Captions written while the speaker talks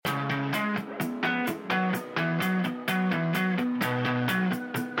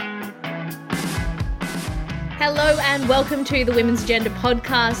Hello and welcome to the Women's Agenda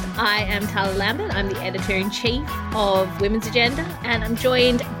podcast. I am Tala Lambert. I'm the editor-in-chief of Women's Agenda, and I'm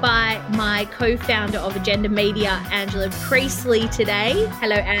joined by my co-founder of Agenda Media, Angela Priestley, today.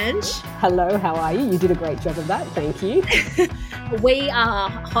 Hello, Ange. Hello, how are you? You did a great job of that. Thank you. We are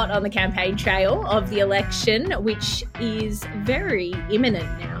hot on the campaign trail of the election, which is very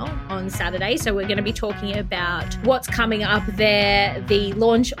imminent now on Saturday. So we're going to be talking about what's coming up there, the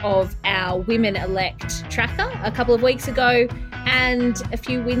launch of our Women Elect tracker a couple of weeks ago, and a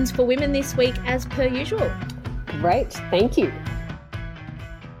few wins for women this week as per usual. Great. Thank you.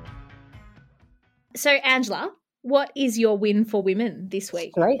 So, Angela, what is your win for women this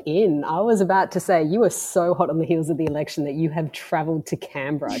week? Straight in. I was about to say, you were so hot on the heels of the election that you have travelled to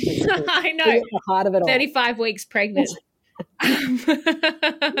Canberra. I know. The heart of it all. 35 weeks pregnant.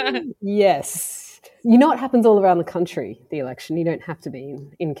 Yes. You know what happens all around the country, the election? You don't have to be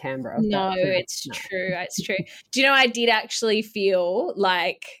in Canberra. No, it's true. It's true. Do you know, I did actually feel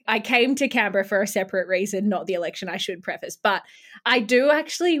like I came to Canberra for a separate reason, not the election, I should preface, but I do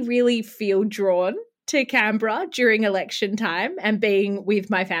actually really feel drawn to Canberra during election time and being with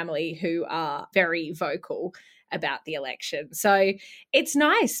my family who are very vocal about the election. So it's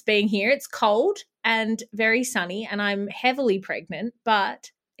nice being here. It's cold and very sunny, and I'm heavily pregnant, but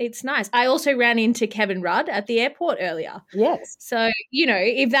it's nice. I also ran into Kevin Rudd at the airport earlier. Yes. So, you know,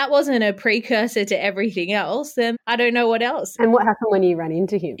 if that wasn't a precursor to everything else, then I don't know what else. And what happened when you ran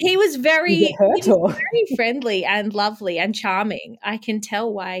into him? He was very very friendly and lovely and charming. I can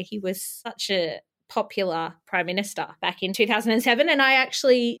tell why he was such a popular Prime Minister back in 2007. And I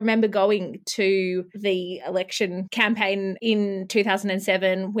actually remember going to the election campaign in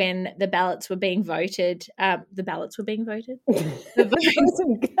 2007 when the ballots were being voted. There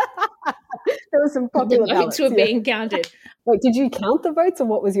was some popular the votes ballots, were being counted. Wait, did you count the votes, or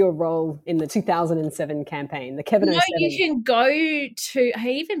what was your role in the 2007 campaign? The Kevin 07? No, you can go to, I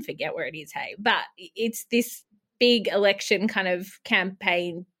even forget where it is, hey, but it's this big election kind of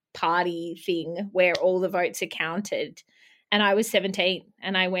campaign party thing where all the votes are counted, and I was 17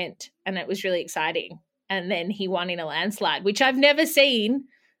 and I went, and it was really exciting. And then he won in a landslide, which I've never seen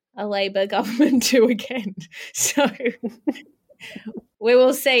a Labor government do again. So we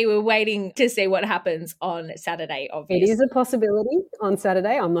will see. We're waiting to see what happens on Saturday, obviously. It is a possibility on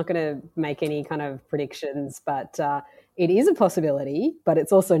Saturday. I'm not going to make any kind of predictions, but it is a possibility, but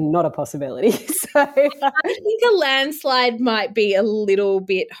it's also not a possibility. So I think a landslide might be a little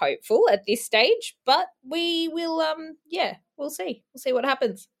bit hopeful at this stage, but we will, we'll see. We'll see what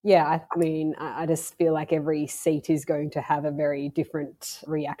happens. Yeah, I mean, I just feel like every seat is going to have a very different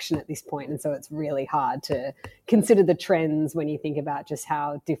reaction at this point, and so it's really hard to consider the trends when you think about just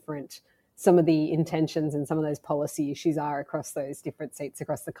how different some of the intentions and some of those policy issues are across those different seats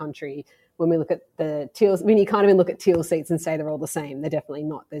across the country. When we look at the Teal, I mean, you can't even look at Teal seats and say they're all the same. They're definitely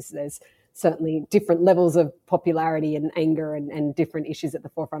not. There's certainly different levels of popularity and anger and different issues at the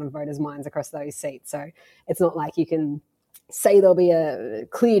forefront of voters' minds across those seats. So it's not like you can say there'll be a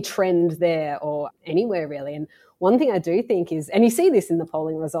clear trend there or anywhere really. And one thing I do think is, and you see this in the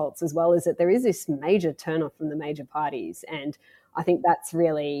polling results as well, is that there is this major turnoff from the major parties. And I think that's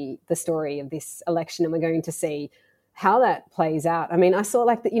really the story of this election, and we're going to see how that plays out. I mean, I saw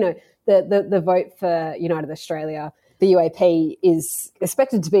like the vote for United Australia, the UAP, is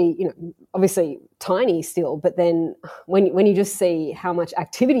expected to be, obviously tiny still, but then when you just see how much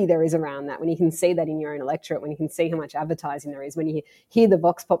activity there is around that, when you can see that in your own electorate, when you can see how much advertising there is, when you hear the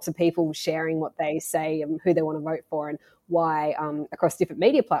vox pops of people sharing what they say and who they want to vote for and why across different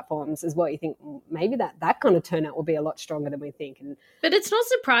media platforms, as well, you think maybe that kind of turnout will be a lot stronger than we think. But it's not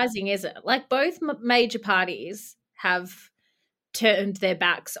surprising, is it? Like, both major parties have turned their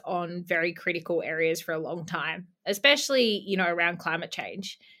backs on very critical areas for a long time, especially, around climate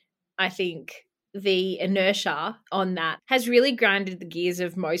change. I think the inertia on that has really grinded the gears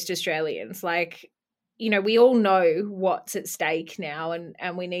of most Australians. Like, we all know what's at stake now,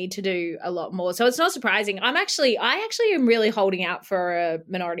 and we need to do a lot more. So it's not surprising. I actually am really holding out for a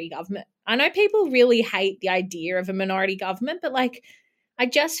minority government. I know people really hate the idea of a minority government, but I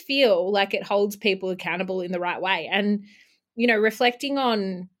just feel like it holds people accountable in the right way. And, reflecting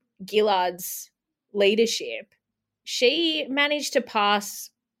on Gillard's leadership, she managed to pass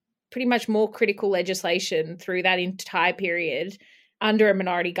pretty much more critical legislation through that entire period under a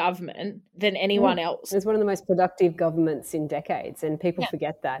minority government than anyone else. It's one of the most productive governments in decades, and people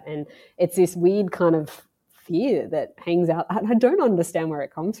forget that. And it's this weird kind of fear that hangs out. I don't understand where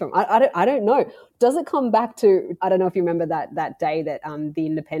it comes from. I don't know. Does it come back to, I don't know if you remember that day that the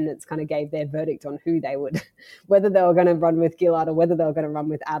independents kind of gave their verdict on who they would, whether they were going to run with Gillard or whether they were going to run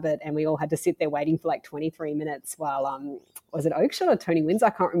with Abbott, and we all had to sit there waiting for like 23 minutes while, was it Oakeshott or Tony Windsor? I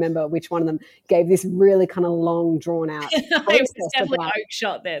can't remember which one of them gave this really kind of long, drawn out. It was definitely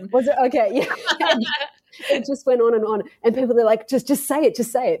Oakeshott then. Was it? Okay, yeah. It just went on. And people are like, just say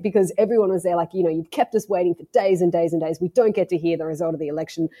it, because everyone was there like, you've kept us waiting for days and days and days. We don't get to hear the result of the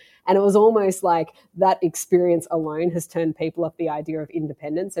election. And it was almost like that experience alone has turned people off the idea of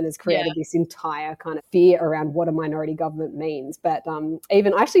independence and has created this entire kind of fear around what a minority government means. But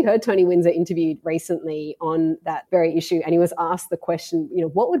even I actually heard Tony Windsor interviewed recently on that very issue, and he was asked the question,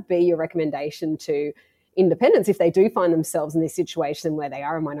 what would be your recommendation to independents if they do find themselves in this situation where they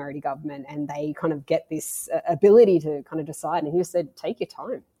are a minority government and they kind of get this ability to kind of decide. And he just said, take your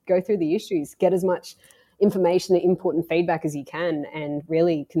time, go through the issues, get as much information and input and feedback as you can, and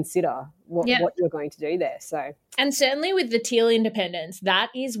really consider what you're going to do there. So, and certainly with the Teal independents, that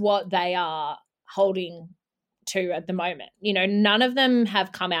is what they are holding to at the moment. None of them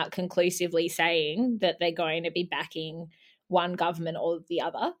have come out conclusively saying that they're going to be backing one government or the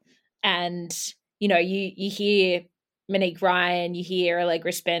other. And you hear Monique Ryan, you hear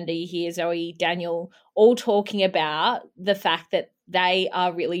Allegra Spender, you hear Zoe Daniel all talking about the fact that they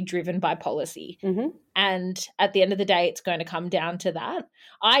are really driven by policy. Mm-hmm. And at the end of the day, it's going to come down to that.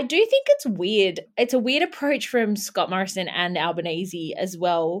 I do think it's weird. It's a weird approach from Scott Morrison and Albanese as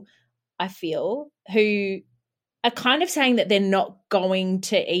well, I feel, who are kind of saying that they're not going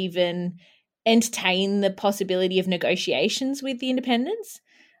to even entertain the possibility of negotiations with the independents.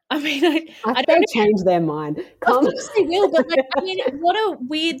 I mean, I don't change their mind. Of course they will, but what a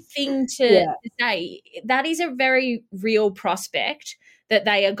weird thing to say. That is a very real prospect that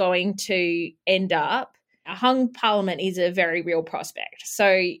they are going to end up. A hung parliament is a very real prospect. So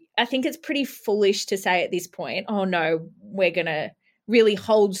I think it's pretty foolish to say at this point, oh no, we're going to really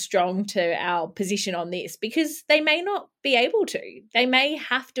hold strong to our position on this, because they may not be able to. They may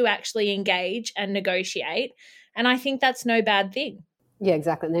have to actually engage and negotiate, and I think that's no bad thing. Yeah,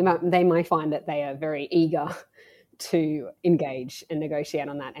 exactly. And they might find that they are very eager to engage and negotiate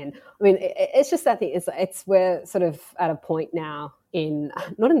on that. And I mean, it's just that thing. It's we're sort of at a point now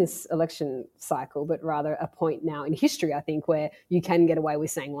not in this election cycle, but rather a point now in history, I think, where you can get away with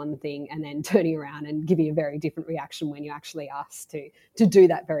saying one thing and then turning around and giving a very different reaction when you actually asked to do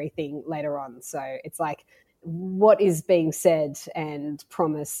that very thing later on. So it's like what is being said and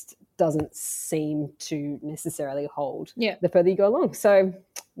promised doesn't seem to necessarily hold the further you go along. So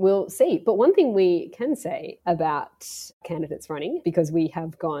we'll see. But one thing we can say about candidates running, because we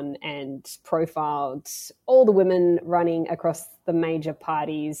have gone and profiled all the women running across the major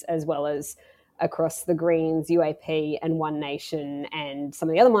parties, as well as across the Greens, UAP and One Nation, and some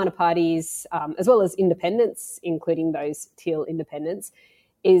of the other minor parties, as well as independents, including those Teal independents,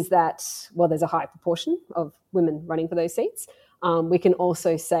 is that, well, there's a high proportion of women running for those seats. We can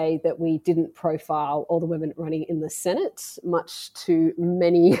also say that we didn't profile all the women running in the Senate, much to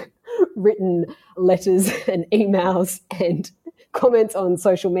many written letters and emails and comments on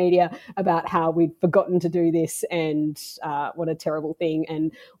social media about how we'd forgotten to do this and what a terrible thing.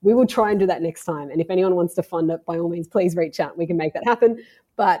 And we will try and do that next time. And if anyone wants to fund it, by all means, please reach out. We can make that happen.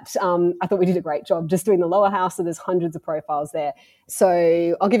 But I thought we did a great job just doing the lower house, so there's hundreds of profiles there.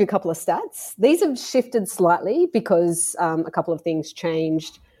 So I'll give you a couple of stats. These have shifted slightly because a couple of things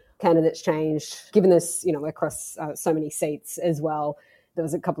changed, candidates changed, given this, across so many seats as well. There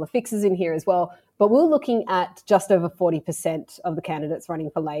was a couple of fixes in here as well. But we're looking at just over 40% of the candidates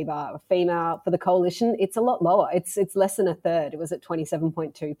running for Labor are female. For the Coalition, it's a lot lower. It's less than a third. It was at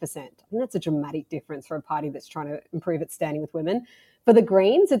 27.2%. I think that's a dramatic difference for a party that's trying to improve its standing with women. For the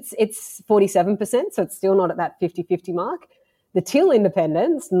Greens, it's 47%, so it's still not at that 50-50 mark. The Teal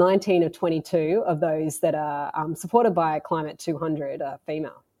independents, 19 of 22 of those that are supported by Climate 200 are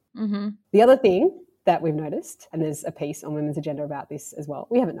female. Mm-hmm. The other thing that we've noticed, and there's a piece on Women's Agenda about this as well.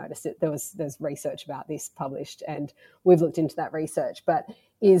 We haven't noticed it. There's research about this published, and we've looked into that research, but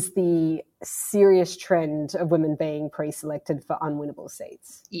is the serious trend of women being pre-selected for unwinnable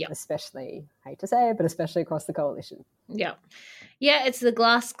seats. Yeah. Especially, hate to say it, but especially across the Coalition. Yeah. Yeah, it's the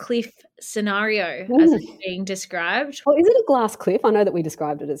glass cliff scenario as it's being described. Well, is it a glass cliff? I know that we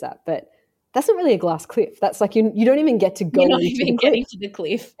described it as that, but that's not really a glass cliff. That's like you don't even get to go. You're not even getting to the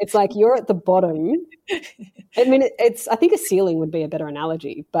cliff. It's like you're at the bottom. I mean, I think a ceiling would be a better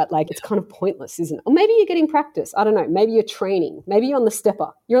analogy, but like it's kind of pointless, isn't it? Or maybe you're getting practice. I don't know. Maybe you're training. Maybe you're on the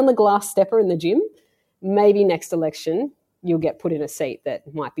stepper. You're on the glass stepper in the gym. Maybe next election you'll get put in a seat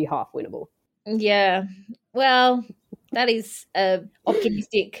that might be half winnable. Yeah. Well, that is a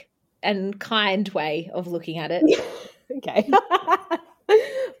optimistic and kind way of looking at it. Okay.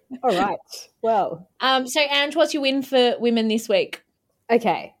 All right. Well. So, Ange, what's your win for women this week?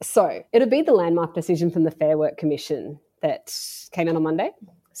 Okay. So it'll be the landmark decision from the Fair Work Commission that came out on Monday.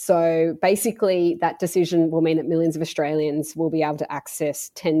 So basically, that decision will mean that millions of Australians will be able to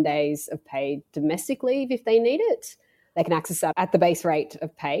access 10 days of paid domestic leave if they need it. They can access that at the base rate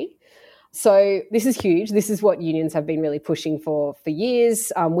of pay. So this is huge. This is what unions have been really pushing for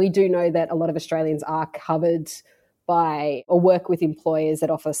years. We do know that a lot of Australians are covered by or work with employers that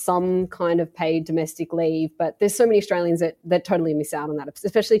offer some kind of paid domestic leave, but there's so many Australians that totally miss out on that,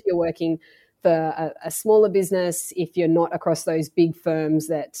 especially if you're working for a smaller business, if you're not across those big firms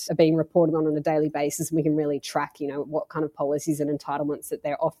that are being reported on a daily basis, and we can really track, what kind of policies and entitlements that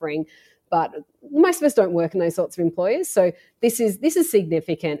they're offering. But most of us don't work in those sorts of employers. So this is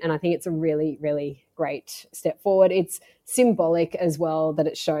significant, and I think it's a really, really great step forward. It's symbolic as well that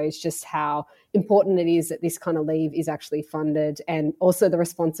it shows just how important it is that this kind of leave is actually funded, and also the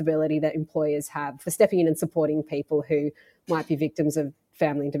responsibility that employers have for stepping in and supporting people who might be victims of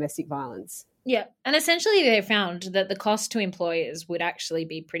family and domestic violence. Yeah, and essentially they found that the cost to employers would actually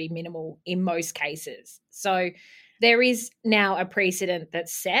be pretty minimal in most cases. So there is now a precedent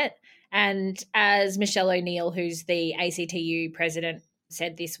that's set. And as Michelle O'Neill, who's the ACTU president,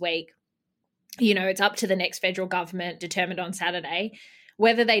 said this week, it's up to the next federal government, determined on Saturday,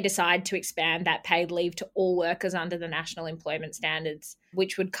 whether they decide to expand that paid leave to all workers under the National Employment Standards,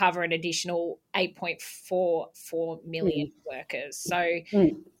 which would cover an additional 8.44 million workers. So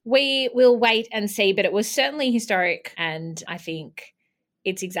we will wait and see, but it was certainly historic, and I think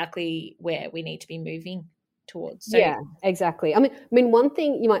it's exactly where we need to be moving towards. So, yeah, exactly. I mean, one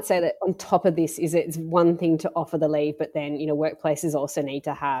thing you might say that on top of this is it's one thing to offer the leave, but then, workplaces also need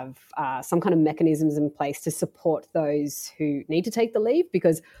to have some kind of mechanisms in place to support those who need to take the leave,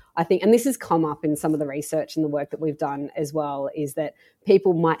 because I think, and this has come up in some of the research and the work that we've done as well, is that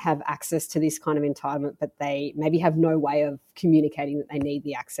people might have access to this kind of entitlement, but they maybe have no way of communicating that they need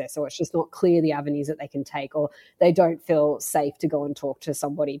the access, or it's just not clear the avenues that they can take, or they don't feel safe to go and talk to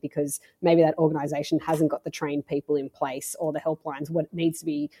somebody because maybe that organisation hasn't got the trained people in place or the helplines, what needs to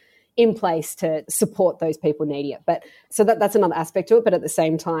be in place to support those people needing it. But so that's another aspect to it. But at the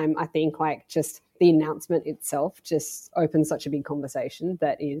same time, I think just the announcement itself just opens such a big conversation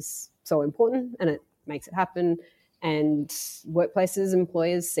that is so important, and it makes it happen. And workplaces,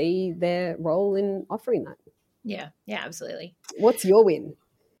 employers see their role in offering that. Yeah, absolutely. What's your win?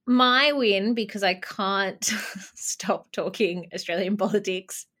 My win, because I can't stop talking Australian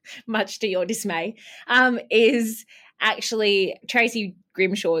politics, much to your dismay, is actually Tracy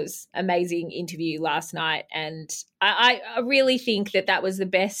Grimshaw's amazing interview last night. And I really think that was the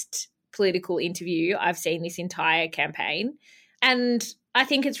best political interview I've seen this entire campaign. And I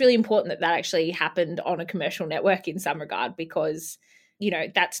think it's really important that actually happened on a commercial network in some regard, because,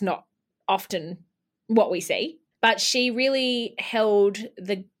 that's not often what we see. But she really held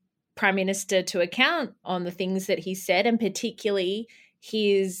the Prime Minister to account on the things that he said, and particularly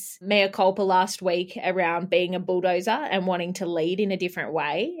his mea culpa last week around being a bulldozer and wanting to lead in a different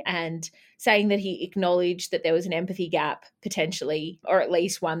way, and saying that he acknowledged that there was an empathy gap potentially, or at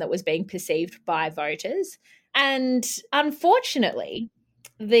least one that was being perceived by voters. And unfortunately,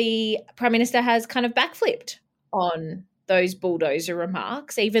 the Prime Minister has kind of backflipped on those bulldozer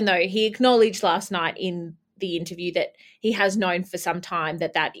remarks, even though he acknowledged last night in the interview that he has known for some time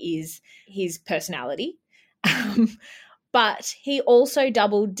that is his personality. But he also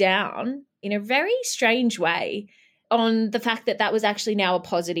doubled down in a very strange way on the fact that was actually now a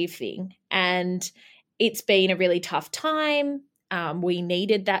positive thing. And it's been a really tough time. We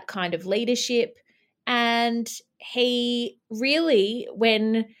needed that kind of leadership. And he really,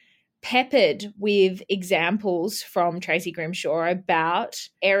 when peppered with examples from Tracy Grimshaw about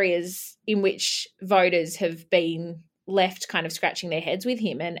areas in which voters have been left kind of scratching their heads with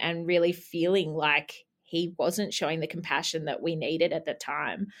him and really feeling like he wasn't showing the compassion that we needed at the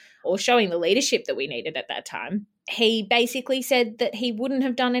time, or showing the leadership that we needed at that time, he basically said that he wouldn't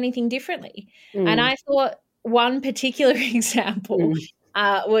have done anything differently. And I thought one particular example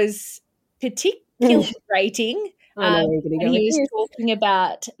was particularly grating. When he was talking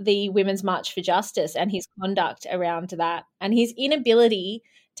about the Women's March for Justice and his conduct around that, and his inability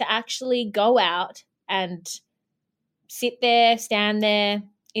to actually go out and sit there, stand there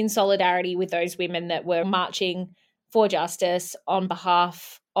in solidarity with those women that were marching for justice on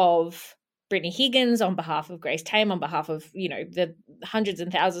behalf of Brittany Higgins, on behalf of Grace Tame, on behalf of, the hundreds and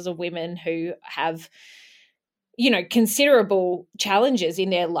thousands of women who have, considerable challenges in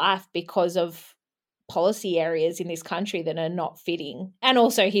their life because of policy areas in this country that are not fitting. And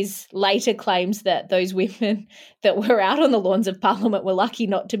also his later claims that those women that were out on the lawns of Parliament were lucky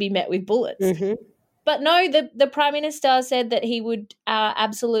not to be met with bullets. Mm-hmm. But no, the Prime Minister said that he would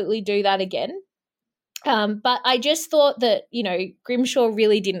absolutely do that again. But I just thought that, Grimshaw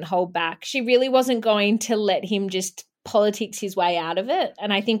really didn't hold back. She really wasn't going to let him just politics his way out of it.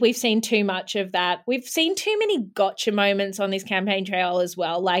 And I think we've seen too much of that. We've seen too many gotcha moments on this campaign trail as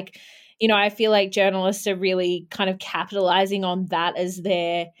well. Like, I feel like journalists are really kind of capitalizing on that as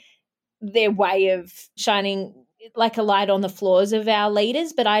their way of shining like a light on the flaws of our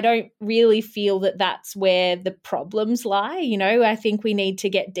leaders. But I don't really feel that that's where the problems lie. I think we need to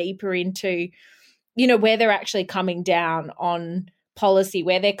get deeper into, where they're actually coming down on policy,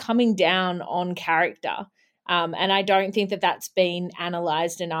 where they're coming down on character. And I don't think that that's been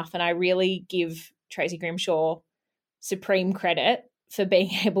analysed enough. And I really give Tracy Grimshaw supreme credit for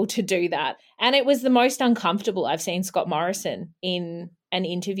being able to do that. And it was the most uncomfortable I've seen Scott Morrison in an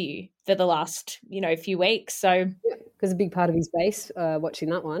interview for the last, few weeks. So because a big part of his base watching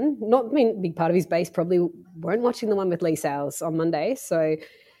that one, big part of his base probably weren't watching the one with Lee Sales on Monday. So,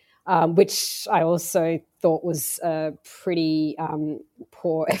 which I also thought was a pretty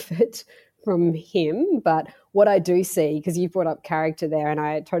poor effort from him. But what I do see, because you brought up character there, and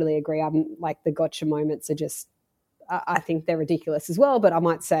I totally agree, I'm like the gotcha moments are just, I think they're ridiculous as well. But I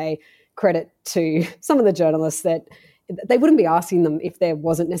might say credit to some of the journalists that they wouldn't be asking them if there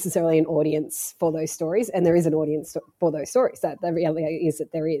wasn't necessarily an audience for those stories, and there is an audience for those stories. That the reality is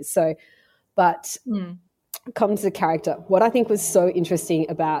that there is. So, but comes to character. What I think was so interesting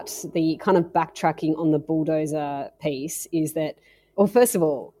about the kind of backtracking on the bulldozer piece is that, well, first of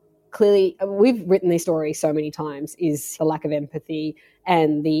all, clearly we've written this story so many times, is the lack of empathy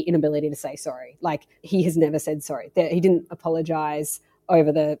and the inability to say sorry. Like, he has never said sorry. He didn't apologize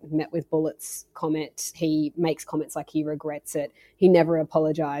over the met with bullets comment. He makes comments like he regrets it. He never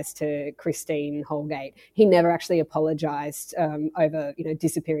apologized to Christine Holgate. He never actually apologized over,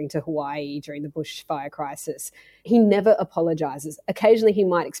 disappearing to Hawaii during the bushfire crisis. He never apologizes. Occasionally he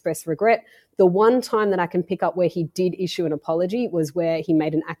might express regret. The one time that I can pick up where he did issue an apology was where he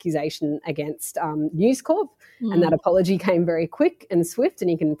made an accusation against News Corp, and that apology came very quick and swift,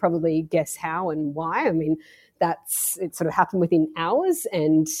 and you can probably guess how and why. I mean, it sort of happened within hours,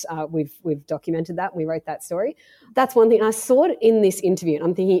 and we've documented that. We wrote that story. That's one thing. I saw it in this interview, and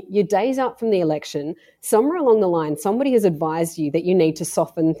I'm thinking, you're days out from the election. Somewhere along the line, somebody has advised you that you need to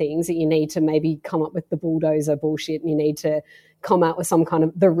soften things, that you need to maybe come up with the bulldozer bullshit, and you need to come out with some kind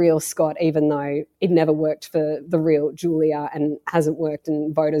of the real Scott, even though it never worked for the real Julia and hasn't worked,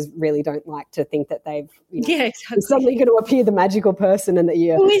 and voters really don't like to think that they've exactly. Suddenly going to appear the magical person, and that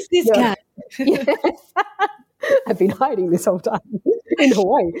who is this guy? I've been hiding this whole time in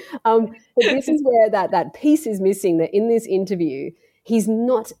Hawaii. But this is where that piece is missing, that in this interview, he's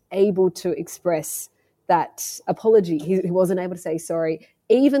not able to express that apology. He wasn't able to say sorry,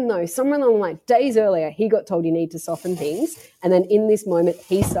 even though somewhere along the line, days earlier, he got told you need to soften things. And then in this moment,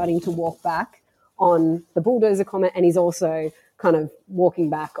 he's starting to walk back on the bulldozer comment, and he's also kind of walking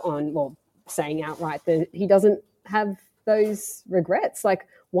back on, well, saying outright that he doesn't have those regrets. Like,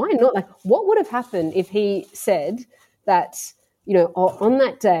 why not? Like, what would have happened if he said that, on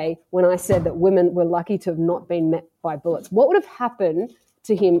that day when I said that women were lucky to have not been met by bullets, what would have happened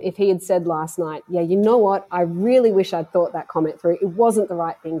to him if he had said last night, yeah, you know what, I really wish I'd thought that comment through. It wasn't the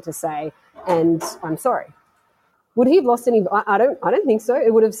right thing to say, and I'm sorry. Would he have lost any? I don't think so.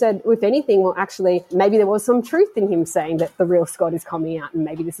 It would have said, if anything, well, actually, maybe there was some truth in him saying that the real Scott is coming out, and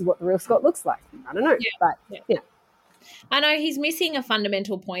maybe this is what the real Scott looks like. I don't know, but. I know he's missing a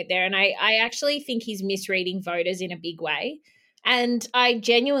fundamental point there, and I actually think he's misreading voters in a big way. And I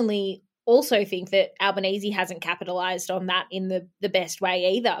genuinely also think that Albanese hasn't capitalised on that in the best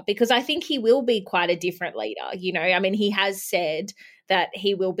way either, because I think he will be quite a different leader. I mean, he has said that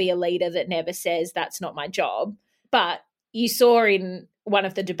he will be a leader that never says that's not my job. But you saw in one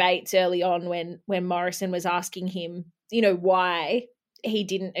of the debates early on when Morrison was asking him, why he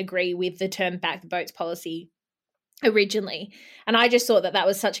didn't agree with the turn back the votes policy originally. And I just thought that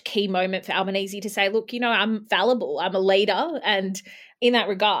was such a key moment for Albanese to say, look, I'm fallible, I'm a leader. And in that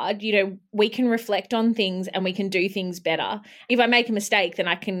regard, we can reflect on things and we can do things better. If I make a mistake, then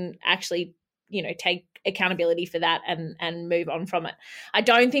I can actually, take accountability for that and move on from it. I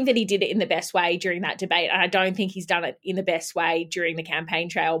don't think that he did it in the best way during that debate. And I don't think he's done it in the best way during the campaign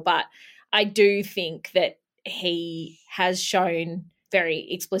trail. But I do think that he has shown very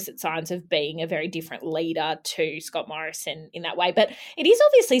explicit signs of being a very different leader to Scott Morrison in that way. But it is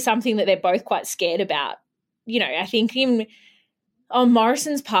obviously something that they're both quite scared about. I think On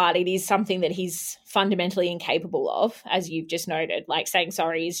Morrison's part, it is something that he's fundamentally incapable of, as you've just noted. Like, saying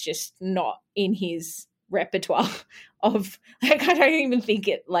sorry is just not in his repertoire of, like, I don't even think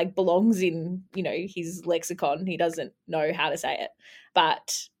it like belongs in, his lexicon. He doesn't know how to say it.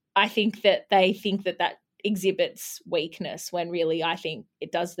 But I think that they think that that exhibits weakness when really I think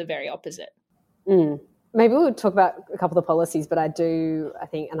it does the very opposite. Maybe we'll talk about a couple of the policies, but I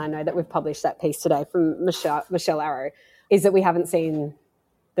think, and I know that we've published that piece today from Michelle Arrow, is that we haven't seen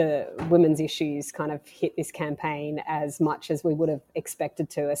the women's issues kind of hit this campaign as much as we would have expected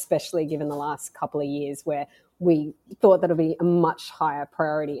to, especially given the last couple of years where we thought that would be a much higher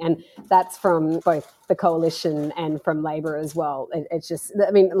priority. And that's from both the coalition and from Labor as well. It's just,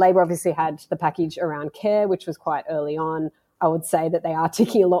 I mean, Labor obviously had the package around care, which was quite early on. I would say that they are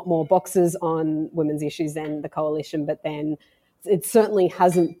ticking a lot more boxes on women's issues than the coalition, but then it certainly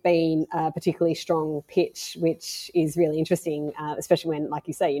hasn't been a particularly strong pitch, which is really interesting, especially when, like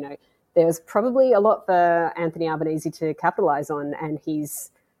you say, there's probably a lot for Anthony Albanese to capitalise on, and he's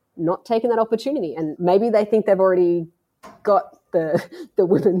not taken that opportunity. And maybe they think they've already got the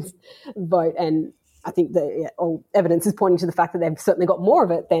women's vote, and I think all evidence is pointing to the fact that they've certainly got more of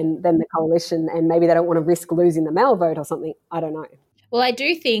it than the coalition, and maybe they don't want to risk losing the male vote or something. I don't know. Well, I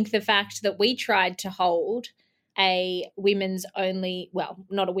do think the fact that we tried to hold a women's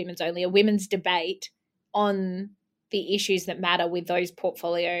debate on the issues that matter with those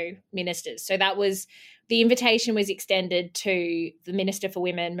portfolio ministers. So the invitation was extended to the Minister for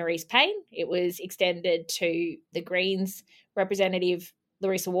Women, Marise Payne. It was extended to the Greens representative,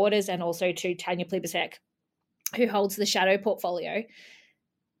 Larissa Waters, and also to Tanya Plibersek, who holds the shadow portfolio.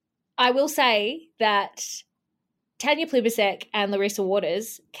 I will say that Tanya Plibersek and Larissa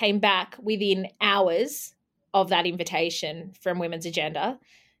Waters came back within hours of that invitation from Women's Agenda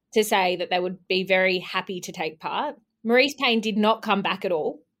to say that they would be very happy to take part. Marise Payne did not come back at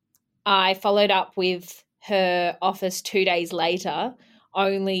all. I followed up with her office 2 days later,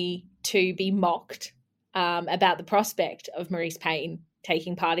 only to be mocked about the prospect of Marise Payne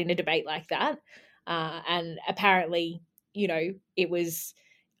taking part in a debate like that. And apparently, it was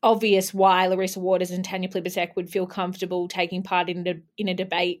obvious why Larissa Waters and Tanya Plibersek would feel comfortable taking part in a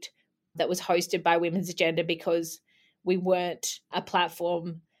debate that was hosted by Women's Agenda, because we weren't a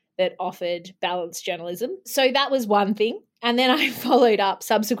platform that offered balanced journalism. So that was one thing. And then I followed up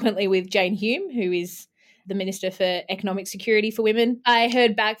subsequently with Jane Hume, who is the Minister for Economic Security for Women. I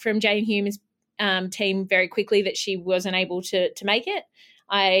heard back from Jane Hume's team very quickly that she wasn't able to make it.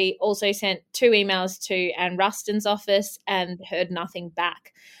 I also sent 2 emails to Anne Ruston's office and heard nothing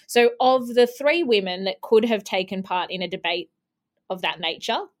back. So of the 3 women that could have taken part in a debate of that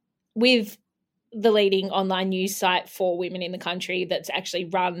nature, with the leading online news site for women in the country that's actually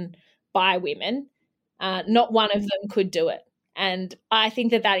run by women, not one of them could do it. And I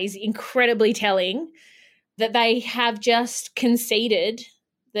think that is incredibly telling, that they have just conceded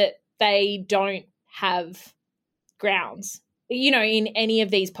that they don't have grounds, in any of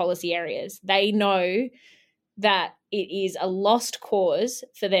these policy areas. They know that it is a lost cause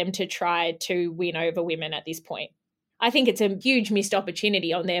for them to try to win over women at this point. I think it's a huge missed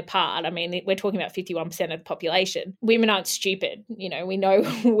opportunity on their part. I mean, we're talking about 51% of the population. Women aren't stupid. We know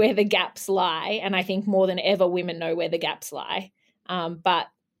where the gaps lie. And I think more than ever, women know where the gaps lie. But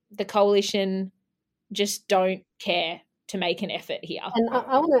the coalition just don't care to make an effort here. And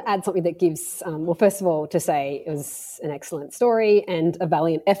I want to add something that gives, first of all, to say it was an excellent story and a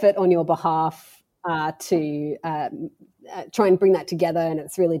valiant effort on your behalf to try and bring that together. And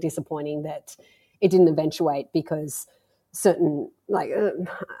it's really disappointing that it didn't eventuate, because some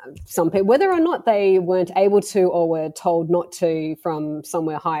people, whether or not they weren't able to or were told not to from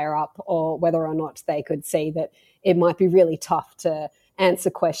somewhere higher up, or whether or not they could see that it might be really tough to answer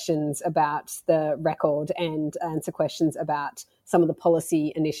questions about the record and answer questions about some of the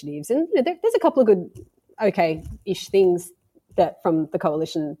policy initiatives. And there's a couple of good, okay-ish things that from the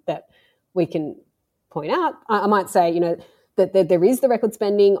coalition that we can point out. I might say, that there is the record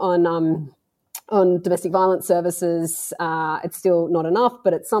spending on domestic violence services. It's still not enough,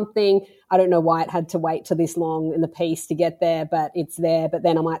 but it's something. I don't know why it had to wait till this long in the piece to get there, but it's there. But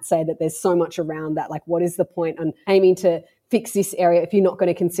then I might say that there's so much around that. Like, what is the point on aiming to fix this area if you're not going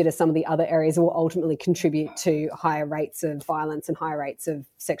to consider some of the other areas that will ultimately contribute to higher rates of violence and higher rates of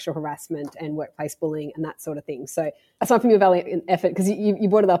sexual harassment and workplace bullying and that sort of thing. So aside from your valiant effort, because you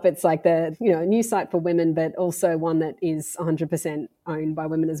brought it up, it's like the news site for women, but also one that is 100% owned by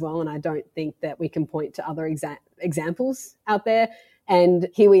women as well. And I don't think that we can point to other examples out there. And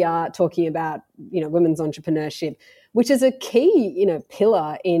here we are talking about, women's entrepreneurship. which is a key,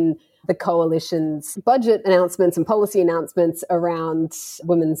 pillar in the coalition's budget announcements and policy announcements around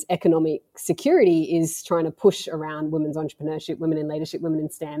women's economic security, is trying to push around women's entrepreneurship, women in leadership, women in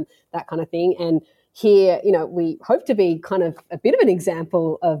STEM, that kind of thing. And here, we hope to be kind of a bit of an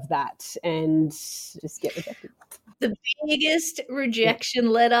example of that and just get rejected. The biggest rejection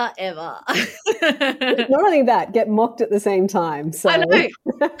letter ever. Not only that, get mocked at the same time. So I know.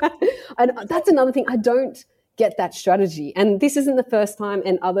 And that's another thing. I don't get that strategy. And this isn't the first time,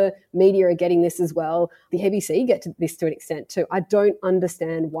 and other media are getting this as well. The ABC get to this to an extent too. I don't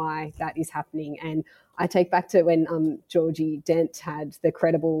understand why that is happening. And I take back to when Georgie Dent had the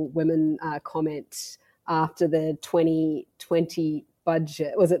credible women comment after the 2020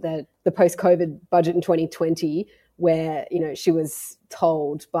 budget. Was it the post-COVID budget in 2020, where, she was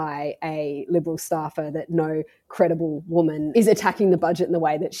told by a Liberal staffer that no credible woman is attacking the budget in the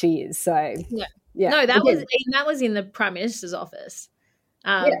way that she is. So yeah. No, that was in the Prime Minister's office.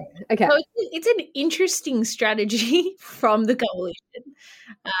 Okay. So it's an interesting strategy from the coalition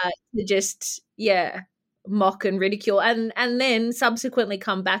to just mock and ridicule, and then subsequently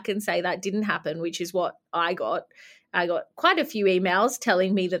come back and say that didn't happen, which is what I got. I got quite a few emails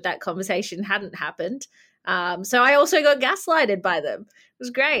telling me that conversation hadn't happened. So I also got gaslighted by them. It was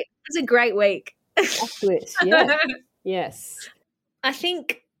great. It was a great week. Gaslit, yeah. Yes. I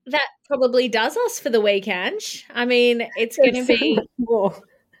think that probably does us for the week, Ange. I mean, it's going to be more.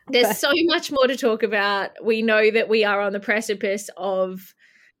 There's so much more to talk about. We know that we are on the precipice of,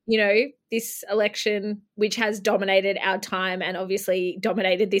 this election, which has dominated our time and obviously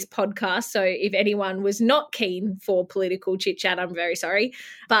dominated this podcast. So if anyone was not keen for political chit chat, I'm very sorry.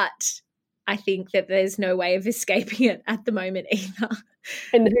 But I think that there's no way of escaping it at the moment either.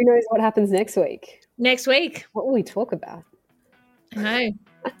 And who knows what happens next week? Next week. What will we talk about? I know.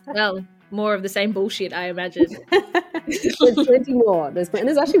 Well, more of the same bullshit, I imagine. There's plenty more. And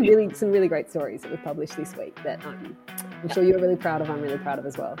there's actually some really great stories that were published this week that I'm sure you're really proud of. I'm really proud of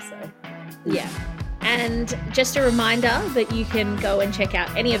as well. So yeah. And just a reminder that you can go and check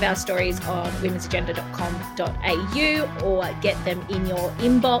out any of our stories on womensagenda.com.au or get them in your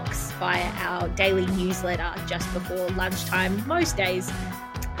inbox via our daily newsletter just before lunchtime, most days,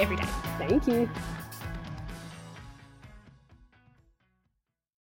 every day. Thank you.